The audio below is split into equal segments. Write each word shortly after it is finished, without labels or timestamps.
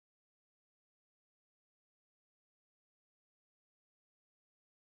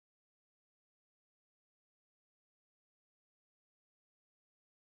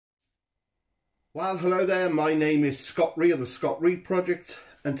Well, hello there, my name is Scott Ree of the Scott Ree Project,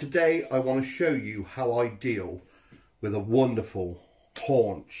 and today I want to show you how I deal with a wonderful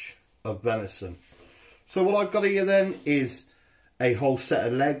haunch of venison. So what I've got here then is a whole set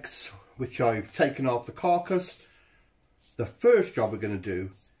of legs which I've taken off the carcass. The first job we're going to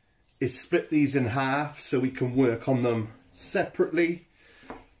do is split these in half so we can work on them separately.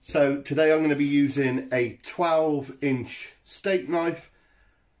 So today I'm going to be using a 12-inch steak knife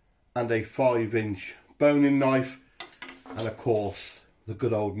and a 5-inch boning knife, and of course the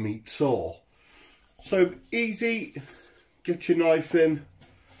good old meat saw. So easy, get your knife in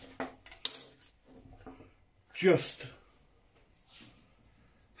just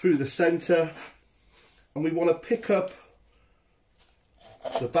through the centre, and we want to pick up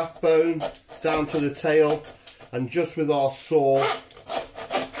the backbone down to the tail, and just with our saw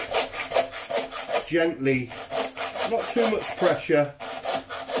gently, not too much pressure,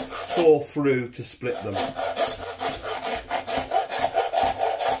 saw through to split them.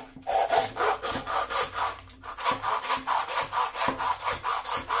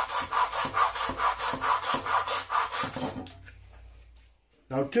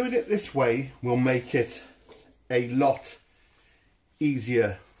 Now doing it this way will make it a lot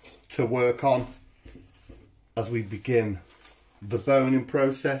easier to work on as we begin the boning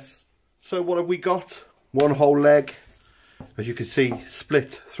process. So what have we got? One whole leg, as you can see,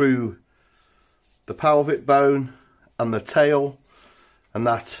 split through the pelvic bone and the tail, and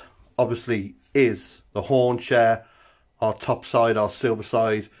that obviously is the haunch there, our top side, our silver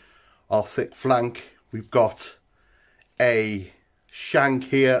side, our thick flank. We've got a shank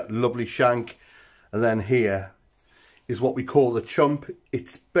here, lovely shank, and then here is what we call the chump.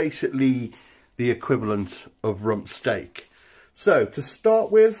 It's basically the equivalent of rump steak. So to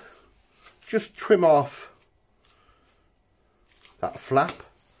start with, just trim off that flap.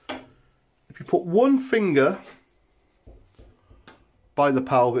 If you put one finger by the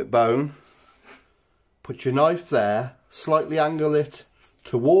pelvic bone, put your knife there, slightly angle it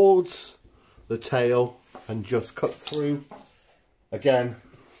towards the tail and just cut through again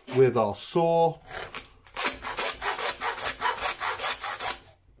with our saw.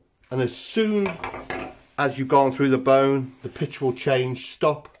 And as soon as you've gone through the bone, the pitch will change.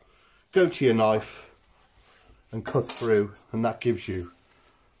 Stop, go to your knife and cut through, and that gives you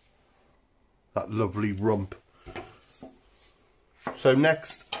that lovely rump. So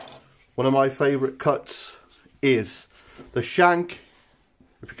next, one of my favourite cuts is the shank.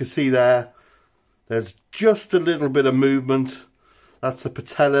 If you can see there, there's just a little bit of movement. That's the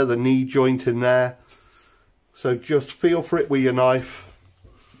patella, the knee joint in there. So just feel for it with your knife.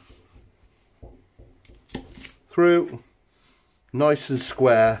 Through, nice and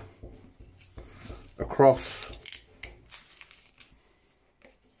square, across.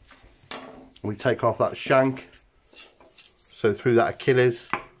 We take off that shank, so through that Achilles.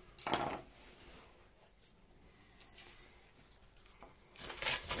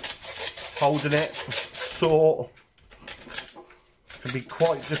 Holding it, saw, can be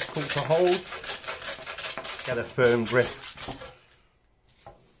quite difficult to hold. Get a firm grip.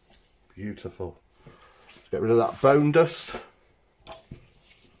 Beautiful. Let's get rid of that bone dust.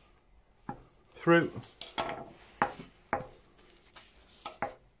 Through.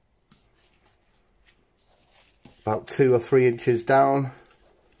 About 2 or 3 inches down.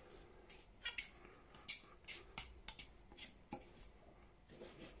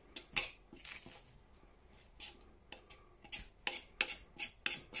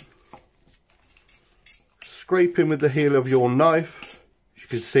 Scraping with the heel of your knife. As you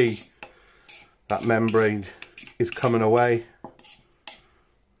can see, that membrane is coming away.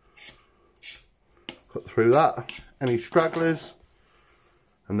 Cut through that, any stragglers,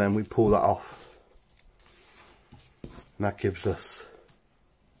 and then we pull that off. And that gives us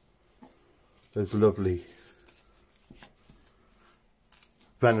those lovely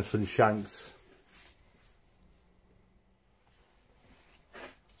venison shanks.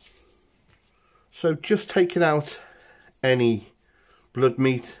 So just taking out any blood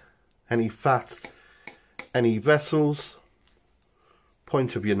meat, any fat, any vessels,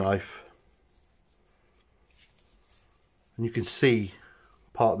 point of your knife, and you can see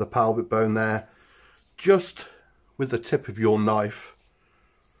part of the pelvic bone there. Just with the tip of your knife,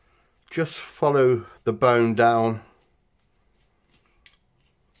 just follow the bone down.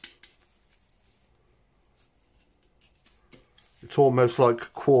 It's almost like a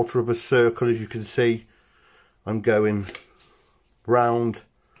quarter of a circle, as you can see. I'm going round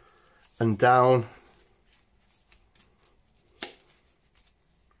and down.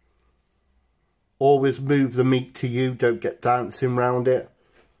 Always move the meat to you, don't get dancing round it.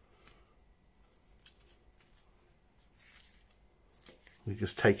 We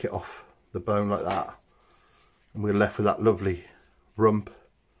just take it off the bone like that, and we're left with that lovely rump.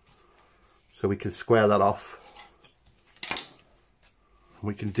 So we can square that off.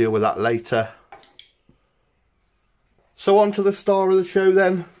 We can deal with that later. So on to the star of the show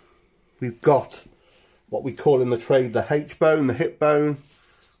then. We've got what we call in the trade the H bone, the hip bone.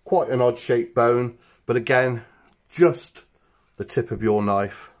 Quite an odd shaped bone, but again, just the tip of your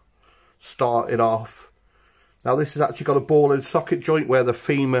knife. Start it off. Now this has actually got a ball and socket joint where the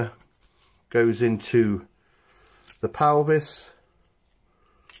femur goes into the pelvis.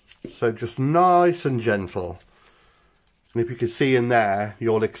 So just nice and gentle. And if you can see in there,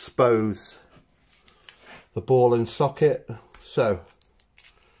 you'll expose the ball and socket. So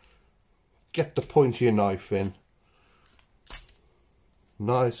get the point of your knife in.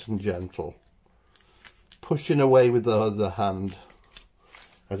 Nice and gentle. Pushing away with the other hand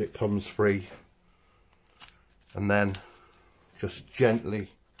as it comes free. And then just gently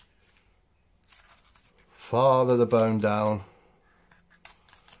follow the bone down.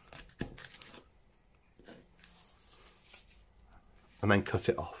 And then cut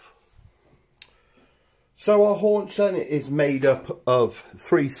it off. So our haunch then is made up of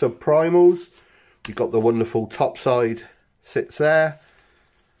 3 subprimals. You've got the wonderful top side sits there.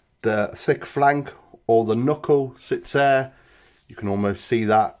 The thick flank or the knuckle sits there. You can almost see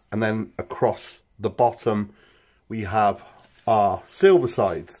that. And then across the bottom we have our silver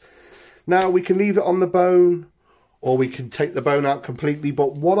sides. Now we can leave it on the bone or we can take the bone out completely.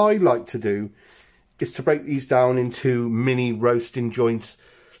 But what I like to do is to break these down into mini roasting joints.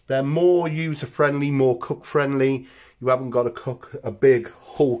 They're more user friendly, more cook friendly. You haven't got to cook a big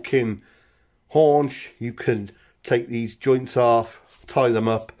hulking haunch. You can take these joints off, tie them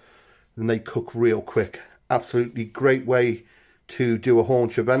up, and they cook real quick. Absolutely great way to do a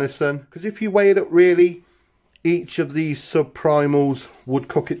haunch of venison, because if you weigh it up really, each of these subprimals would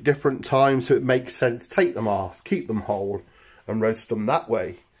cook at different times, so it makes sense. Take them off, keep them whole, and roast them that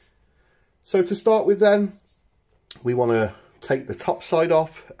way. So to start with then, we want to take the top side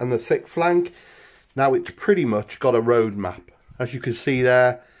off and the thick flank. Now it's pretty much got a road map. As you can see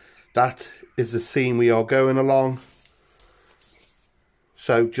there, that is the seam we are going along.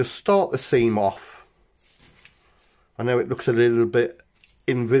 So just start the seam off. I know it looks a little bit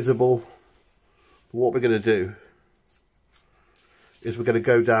invisible. But what we're going to do is we're going to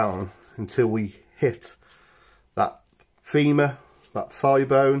go down until we hit that femur, that thigh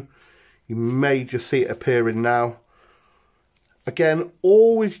bone. You may just see it appearing now. Again,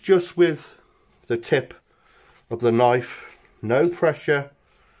 always just with the tip of the knife. No pressure,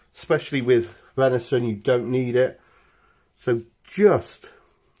 especially with venison, you don't need it. So just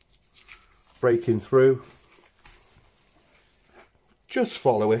breaking through. Just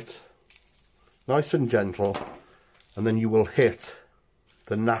follow it. Nice and gentle. And then you will hit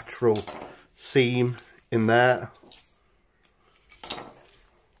the natural seam in there.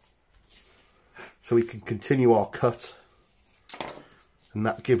 So we can continue our cut, and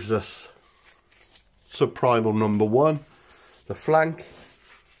that gives us subprimal number 1, the flank,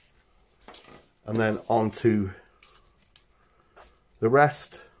 and then onto the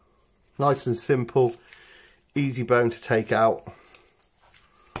rest. Nice and simple, easy bone to take out.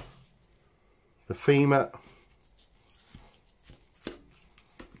 The femur,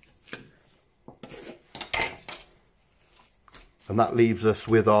 and that leaves us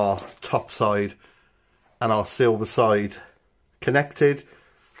with our top side and our silver side connected.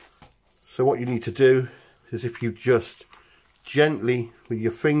 So what you need to do is, if you just gently with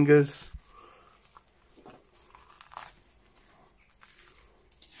your fingers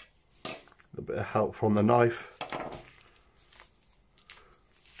a bit of help from the knife,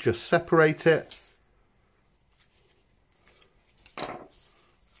 just separate it.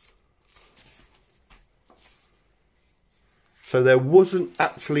 So there wasn't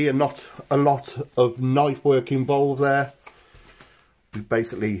actually a lot of knife work involved there. We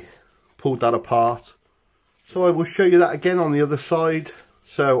basically pulled that apart. So I will show you that again on the other side.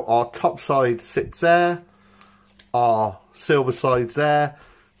 So our top side sits there, our silver side's there.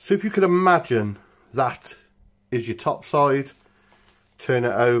 So if you can imagine, that is your top side. Turn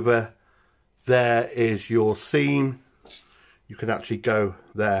it over, there is your seam. You can actually go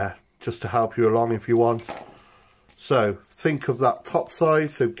there just to help you along if you want. So think of that top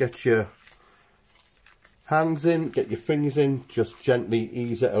side, so get your hands in, get your fingers in, just gently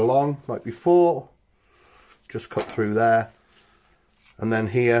ease it along like before. Just cut through there. And then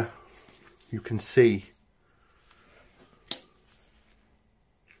here you can see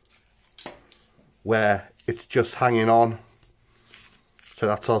where it's just hanging on. So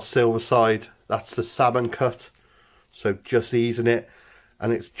that's our silver side, that's the salmon cut. So just easing it.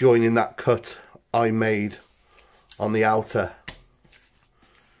 and it's joining that cut I made on the outer.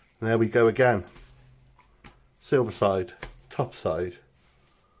 And there we go again, silver side, top side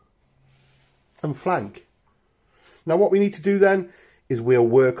and flank. Now what we need to do then is we'll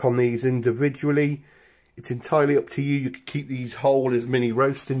work on these individually. It's entirely up to you. You can keep these whole as mini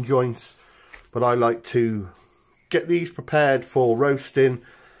roasting joints, but I like to get these prepared for roasting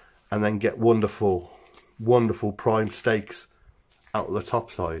and then get wonderful prime steaks out of the top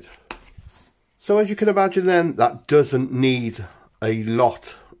side. So as you can imagine then, that doesn't need a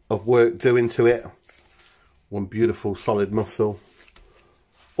lot of work doing to it. One beautiful solid muscle.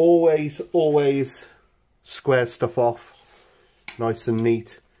 Always square stuff off, nice and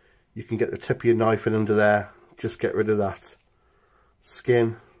neat. You can get the tip of your knife in under there, just get rid of that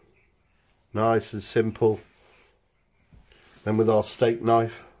skin, nice and simple. Then with our steak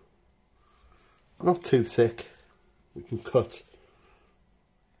knife, not too thick, we can cut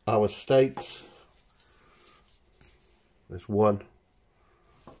our steaks. There's 1,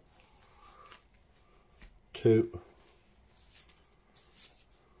 2,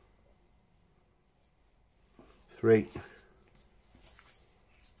 3,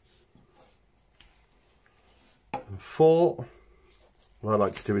 and 4. What I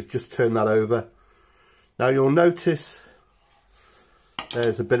like to do is just turn that over. Now you'll notice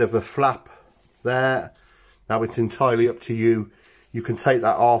there's a bit of a flap there. Now it's entirely up to you. You can take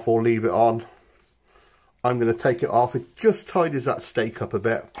that off or leave it on. I'm going to take it off. It just tidies that steak up a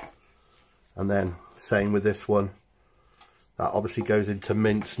bit. And then same with this one. That obviously goes into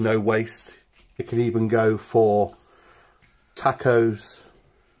mince, no waste. It can even go for tacos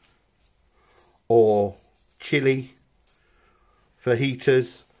or chili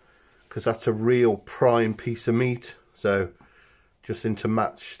fajitas, because that's a real prime piece of meat. So just into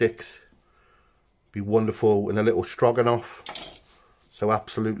matchsticks, be wonderful in a little stroganoff. So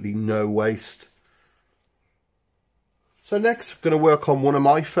absolutely no waste. So next I'm going to work on one of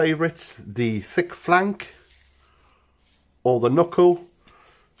my favourites, the thick flank or the knuckle.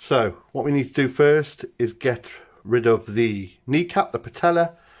 So what we need to do first is get rid of the kneecap, the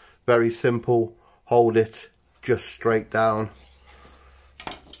patella. Very simple, hold it just straight down.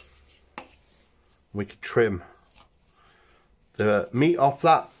 We can trim the meat off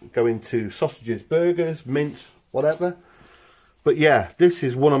that, go into sausages, burgers, mince, whatever. But yeah, this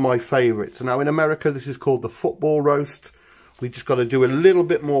is one of my favourites. Now in America this is called the football roast. We just got to do a little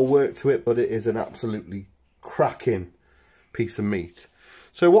bit more work to it, but it is an absolutely cracking piece of meat.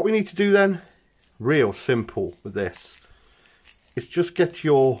 So what we need to do then, real simple with this, is just get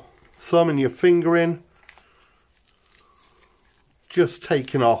your thumb and your finger in, just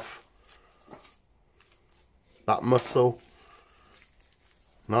taking off that muscle,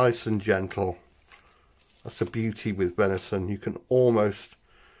 nice and gentle. That's the beauty with venison. You can almost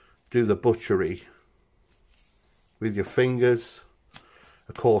do the butchery with your fingers.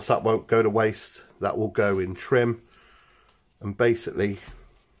 Of course that won't go to waste, that will go in trim, and basically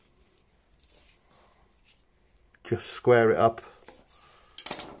just square it up.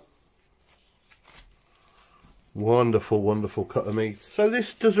 Wonderful cut of meat. So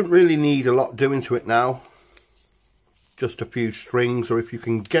this doesn't really need a lot doing to it now, just a few strings, or if you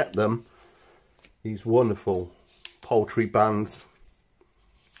can get them, these wonderful poultry bands.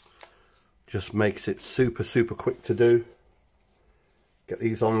 Just makes it super quick to do. Get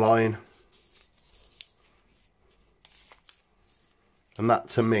these online. And that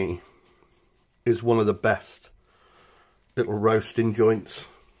to me is one of the best little roasting joints.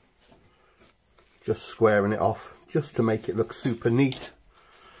 Just squaring it off just to make it look super neat.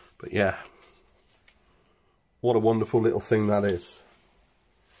 But yeah, what a wonderful little thing that is.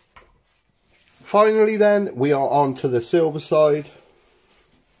 Finally then, we are on to the silver side.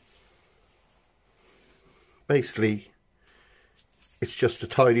 Basically, it's just a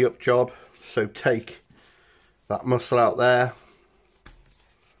tidy up job. So take that muscle out there,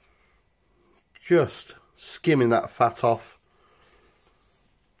 just skimming that fat off.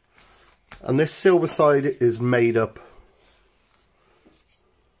 And this silver side is made up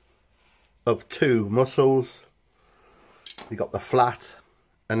of 2 muscles. You got the flat,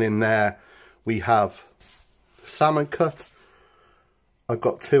 and in there we have the salmon cut. I've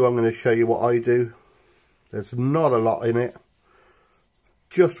got 2. I'm going to show you what I do. There's not a lot in it.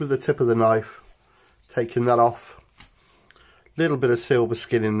 Just with the tip of the knife, taking that off. Little bit of silver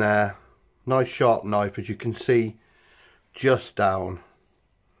skin in there. Nice sharp knife, as you can see, just down.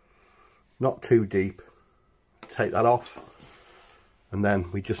 Not too deep. Take that off. And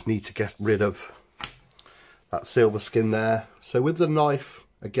then we just need to get rid of that silver skin there. So with the knife,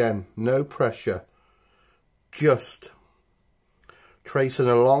 again, no pressure. Just tracing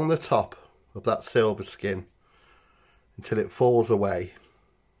along the top of that silver skin until it falls away,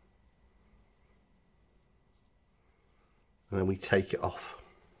 and then we take it off.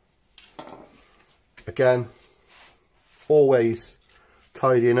 Again, always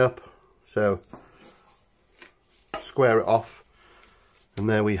tidying up, so square it off, and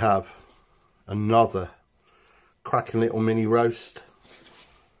there we have another cracking little mini roast.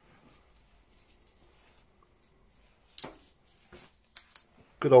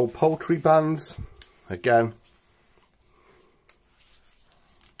 Good old poultry bands, again,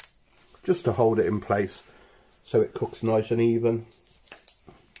 just to hold it in place so it cooks nice and even.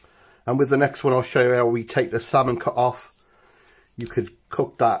 And with the next one, I'll show you how we take the salmon cut off. You could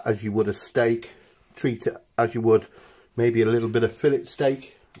cook that as you would a steak, treat it as you would maybe a little bit of fillet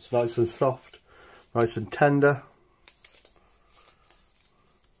steak. It's nice and soft, nice and tender.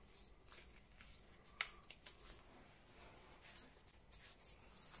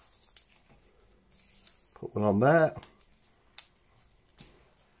 Put one on there.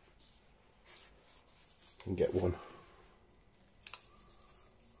 And get one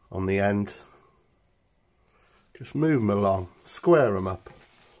on the end. Just move them along, square them up,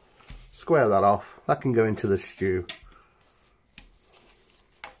 square that off. That can go into the stew.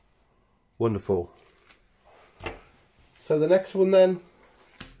 Wonderful. So the next one then,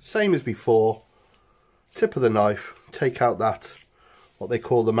 same as before, tip of the knife, take out that, what they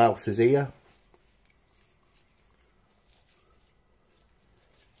call the mouse's ear.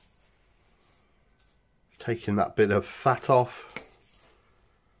 Taking that bit of fat off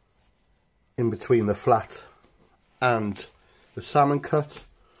in between the flat and the salmon cut.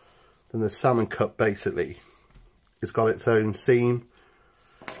 Then the salmon cut basically has got its own seam,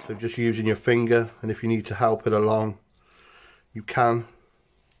 so just using your finger, and if you need to help it along you can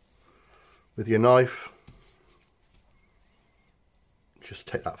with your knife. Just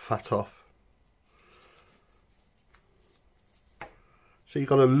take that fat off. So you've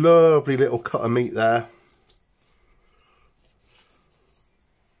got a lovely little cut of meat there.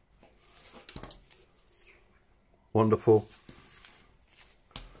 Wonderful.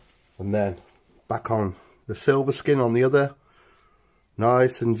 And then back on the silver skin on the other,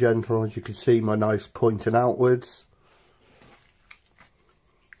 nice and gentle. As you can see, my knife's pointing outwards.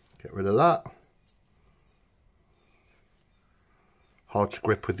 Get rid of that. Hard to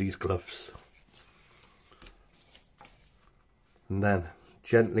grip with these gloves. And then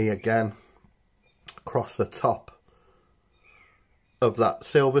gently again across the top of that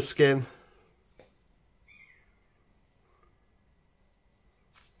silver skin.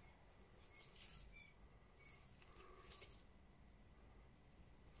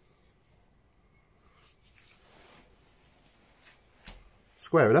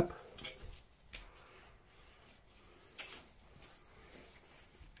 Square it up.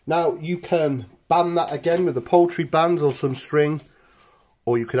 Now you can band that again with the poultry bands or some string,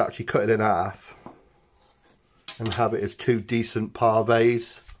 or you could actually cut it in half and have it as two decent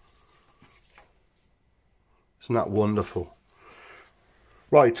parvees. Isn't that wonderful?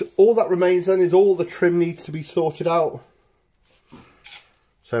 Right, all that remains then is all the trim needs to be sorted out.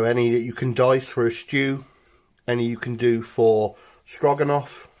 So any that you can dice for a stew, any you can do for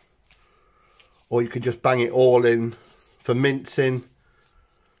stroganoff, or you can just bang it all in for mincing,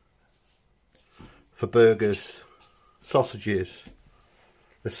 for burgers, sausages,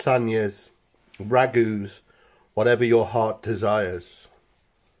 lasagnas, ragouts, whatever your heart desires.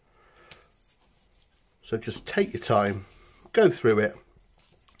 So just take your time, go through it,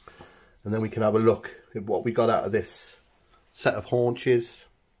 and then we can have a look at what we got out of this set of haunches.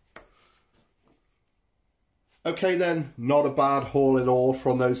 Okay then, not a bad haul at all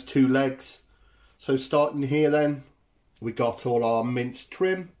from those two legs. So starting here then, we got all our minced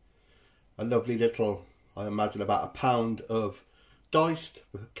trim, a lovely little, I imagine about a pound of diced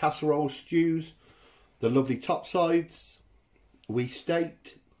casserole stews, the lovely top sides. We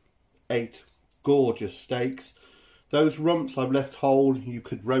staked 8 gorgeous steaks. Those rumps I've left whole. You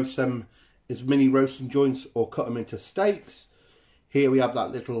could roast them as mini roasting joints or cut them into steaks. Here we have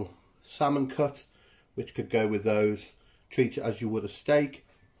that little salmon cut, which could go with those. Treat it as you would a steak.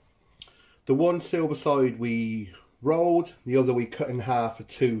 The one silver side we rolled, the other we cut in half for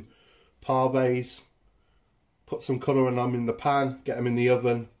 2 parvees. Put some colour on them in the pan, get them in the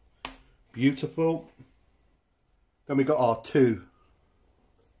oven. Beautiful. Then we got our 2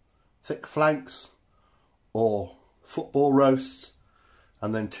 thick flanks or football roasts,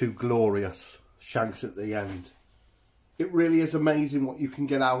 and then 2 glorious shanks at the end. It really is amazing what you can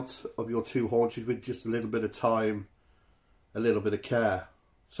get out of your 2 haunches with just a little bit of time, a little bit of care.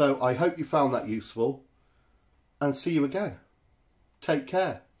 So I hope you found that useful, and see you again. Take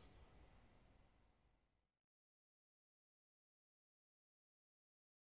care.